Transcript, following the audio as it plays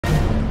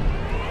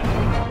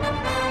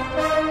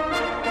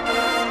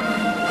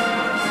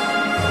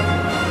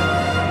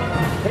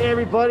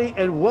everybody,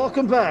 and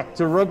welcome back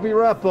to Rugby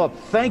Wrap-Up.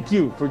 Thank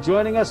you for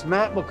joining us,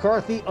 Matt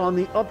McCarthy on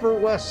the Upper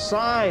West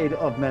Side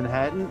of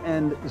Manhattan,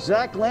 and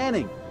Zach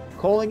Lanning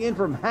calling in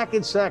from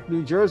Hackensack,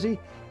 New Jersey.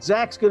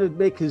 Zach's going to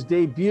make his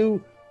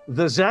debut,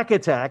 the Zach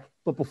Attack.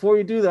 But before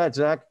you do that,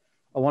 Zach,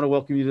 I want to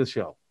welcome you to the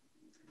show.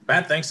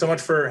 Matt, thanks so much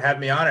for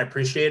having me on. I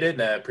appreciate it.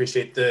 And I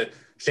appreciate the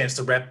chance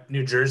to rep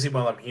New Jersey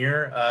while I'm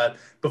here.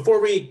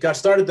 Before we got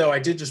started, though, I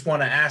did just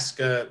want to ask,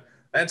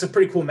 that's a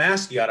pretty cool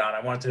mask you got on.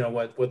 I wanted to know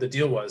what the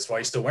deal was. Why are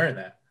you still wearing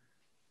that?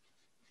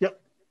 Yep.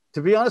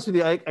 To be honest with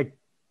you, I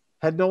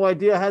had no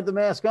idea I had the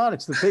mask on.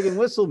 It's the Pig and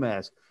Whistle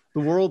mask,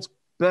 the world's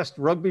best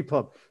rugby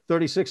pub,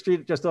 36th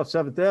Street, just off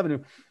 7th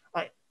Avenue.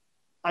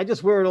 I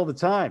just wear it all the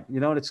time,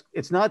 you know, and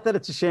it's not that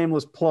it's a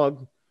shameless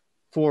plug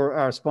for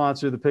our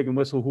sponsor, the Pig and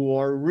Whistle, who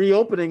are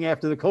reopening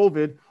after the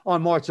COVID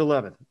on March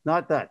 11th.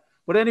 Not that.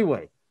 But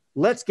anyway,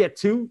 let's get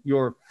to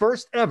your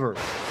first ever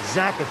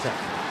Zach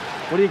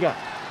Attack. What do you got?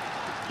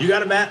 You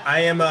got it, Matt.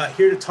 I am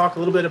here to talk a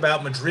little bit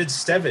about Madrid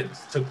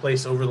Sevens. Took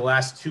place over the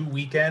last 2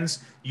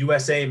 weekends.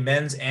 USA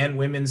men's and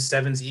women's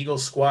Sevens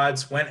Eagles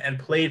squads went and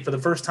played for the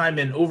first time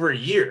in over a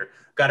year.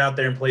 Got out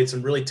there and played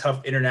some really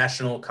tough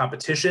international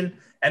competition,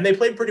 and they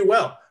played pretty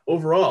well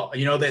overall.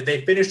 You know,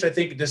 they finished, I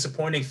think, a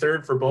disappointing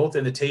third for both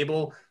in the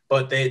table,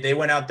 but they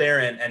went out there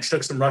and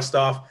shook some rust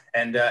off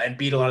and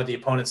beat a lot of the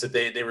opponents that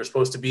they were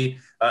supposed to beat,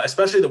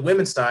 especially the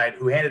women's side,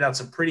 who handed out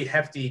some pretty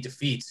hefty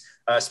defeats.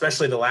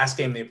 Especially the last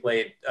game they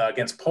played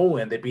against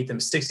Poland. They beat them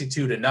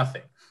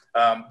 62-0.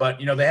 But,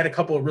 you know, they had a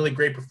couple of really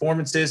great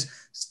performances.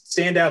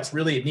 Standouts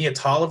really, Nia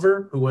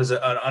Tolliver, who was an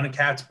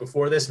uncapped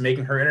before this,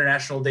 making her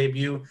international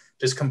debut,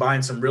 just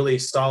combined some really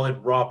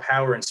solid raw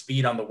power and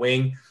speed on the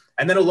wing.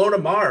 And then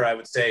Alona Mar, I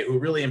would say, who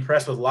really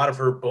impressed with a lot of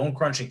her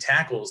bone-crunching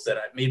tackles that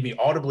made me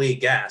audibly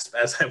gasp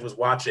as I was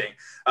watching,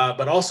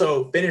 but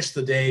also finished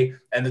the day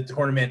and the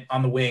tournament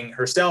on the wing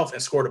herself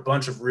and scored a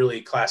bunch of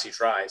really classy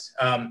tries.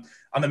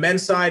 On the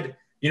men's side,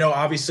 you know,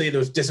 obviously there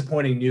was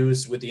disappointing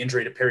news with the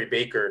injury to Perry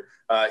Baker.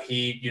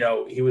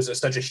 He was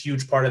such a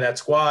huge part of that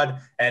squad,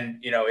 and,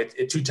 you know, it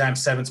 2-time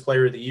Sevens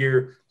Player of the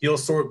Year.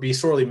 He'll be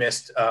sorely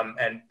missed,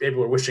 and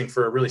people are wishing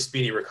for a really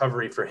speedy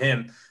recovery for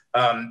him.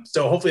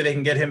 So hopefully they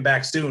can get him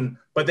back soon.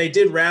 But they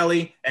did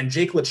rally, and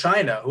Jake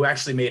LaChina, who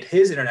actually made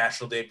his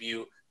international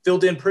debut,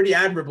 filled in pretty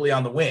admirably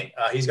on the wing.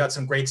 He's got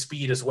some great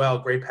speed as well,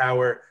 great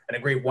power, and a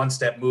great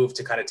one-step move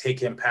to kind of take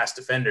him past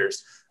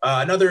defenders.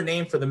 Another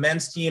name for the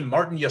men's team,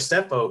 Martin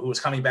Josefo, who was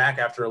coming back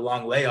after a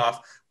long layoff.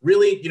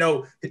 Really, you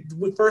know,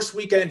 first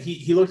weekend,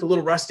 he looked a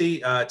little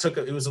rusty.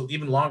 It was an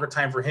even longer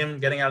time for him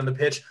getting out on the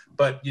pitch.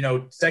 But, you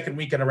know, second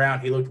weekend around,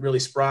 he looked really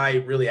spry,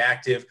 really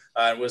active,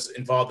 and was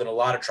involved in a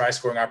lot of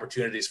try-scoring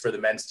opportunities for the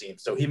men's team.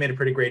 So he made a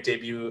pretty great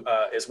debut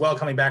as well,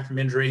 coming back from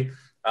injury,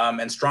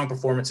 and strong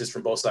performances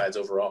from both sides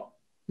overall.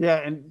 Yeah,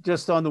 and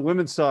just on the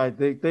women's side,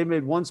 they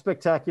made one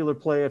spectacular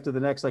play after the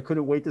next. I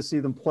couldn't wait to see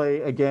them play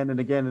again and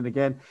again and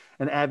again.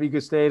 And Abby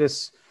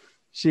Gustatus,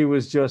 she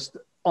was just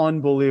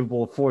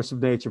unbelievable force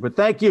of nature. But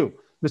thank you,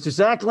 Mr.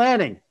 Zach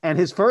Lanning, and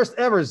his first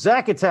ever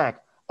Zach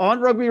Attack on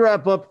Rugby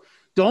Wrap-Up.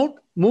 Don't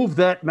move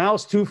that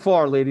mouse too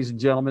far, ladies and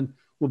gentlemen.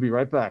 We'll be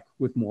right back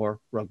with more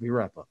Rugby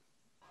Wrap-Up.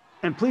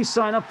 And please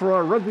sign up for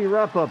our Rugby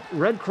Wrap-Up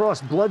Red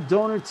Cross Blood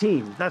Donor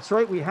Team. That's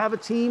right, we have a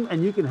team,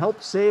 and you can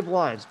help save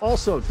lives.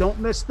 Also, don't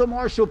miss the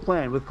Marshall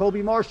Plan with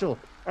Colby Marshall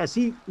as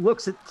he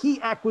looks at key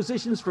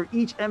acquisitions for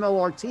each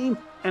MLR team.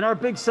 And our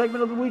big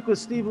segment of the week with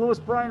Steve Lewis,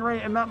 Bryan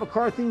Ray, and Matt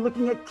McCarthy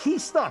looking at key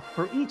stuff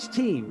for each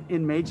team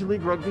in Major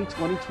League Rugby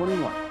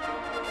 2021.